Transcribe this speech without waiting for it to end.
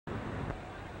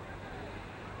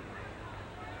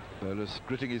Bowler's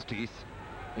gritting his teeth.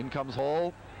 In comes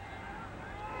Hall.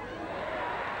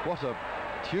 What a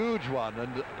huge one,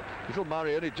 and little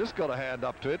Murray only just got a hand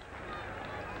up to it.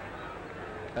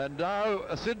 And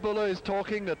now Sid Buller is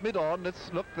talking at mid-on.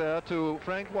 Let's look there to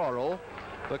Frank Worrell,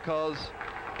 because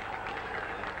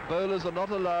bowlers are not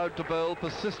allowed to bowl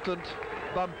persistent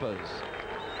bumpers.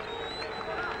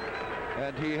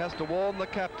 And he has to warn the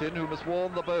captain, who must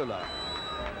warn the bowler.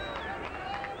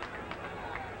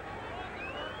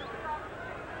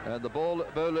 And the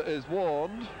bowler is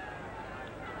warned,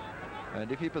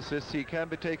 and if he persists, he can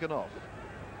be taken off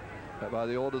by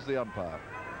the orders of the umpire.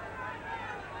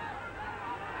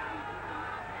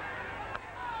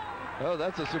 Oh,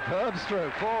 that's a superb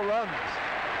stroke, 4 runs.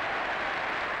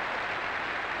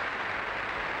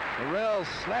 A real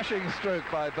slashing stroke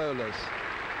by bowlers.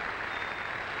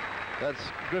 That's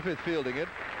Griffith fielding it.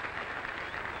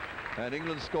 And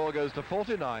England's score goes to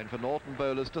 49 for Norton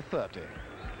bowlers to 30.